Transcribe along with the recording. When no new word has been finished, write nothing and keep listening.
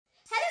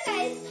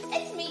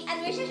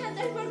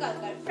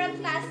Borgaonkar from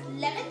class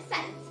 11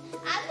 science.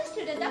 I am the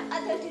student of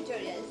Atulya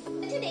tutorials.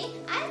 Today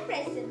I am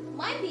present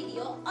my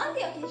video on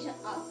the occasion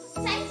of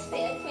Science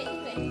Fair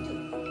 2022.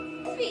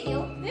 In this video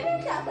we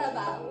will talk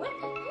about who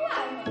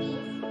are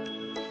mummies,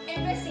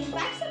 interesting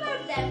facts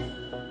about them,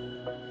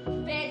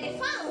 where they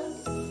found,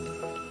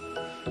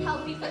 how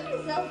people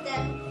preserve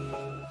them,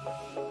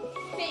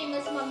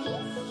 famous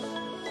mummies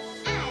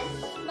and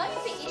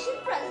mummification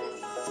process.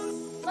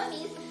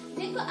 Mummies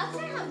जिनको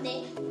अक्सर हमने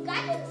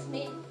cartoons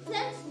में,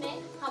 films में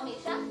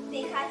हमेशा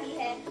देखा ही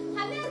है,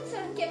 हमने अक्सर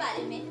उनके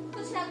बारे में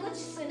कुछ ना कुछ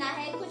सुना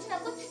है, कुछ ना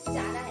कुछ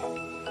जाना है.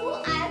 Who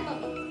are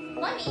mummies?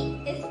 Mummy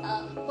is a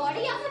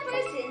body of a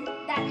person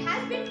that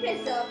has been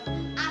preserved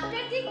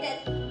after the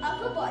death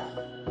of a body.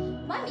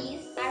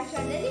 Mummies are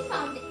generally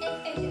found in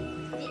Egypt.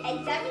 The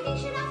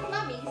examination of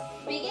mummies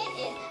began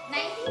in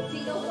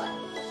 1901.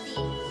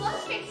 The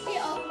first x-ray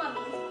of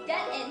mummies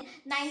done in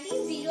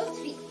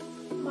 1903.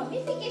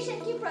 Mummification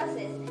की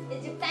process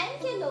इजिप्टाइन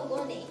के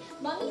लोगों ने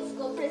mummies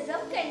को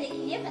preserve करने के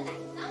लिए बनाई.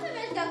 Now we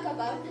will talk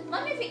about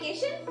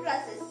mummification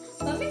process.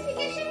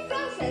 Mummification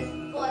process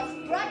was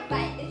brought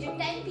by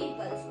Egyptian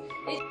peoples.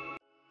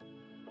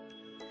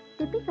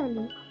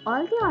 Typically,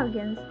 all the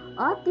organs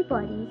of the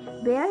body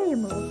were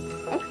removed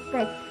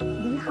except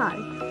the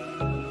heart.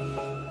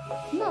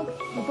 Next,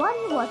 the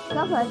body was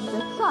covered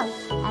with salt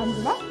and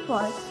left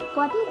for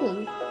 40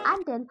 days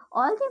until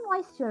all the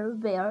moisture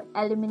were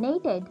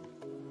eliminated.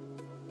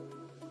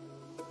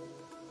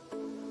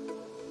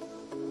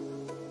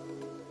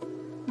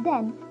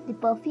 Then, the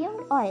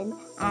perfumed oil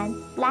and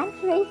plant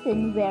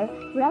resin were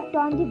rubbed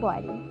on the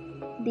body.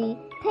 The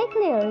thick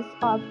layers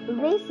of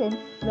resin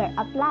were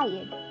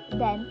applied.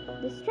 Then,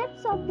 the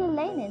strips of the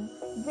linen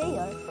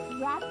were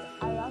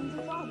wrapped around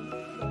the body.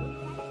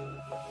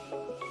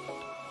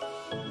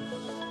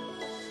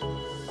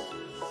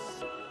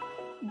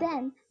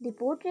 Then, the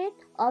portrait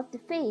of the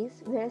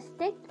face were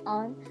sticked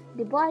on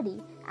the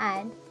body,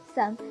 and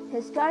some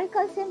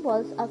historical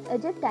symbols of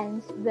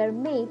Egyptians were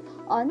made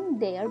on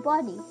their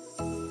body.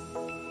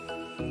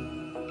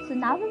 So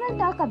now we will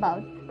talk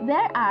about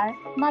where are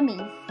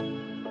mummies.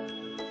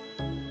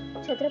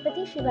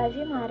 Chhatrapati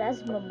Shivaji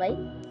Maharaj, Mumbai.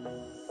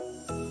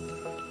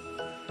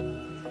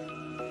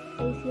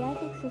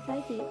 Asiatic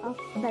Society of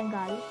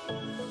Bengal.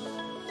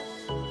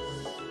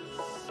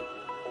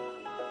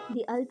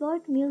 The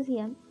Albert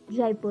Museum,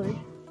 Jaipur.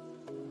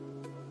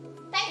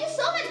 Thank you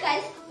so much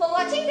guys for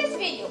watching this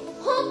video.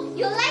 Hope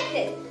you liked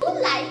it. Do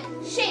like,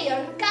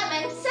 share,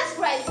 comment,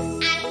 subscribe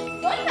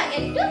and don't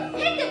forget to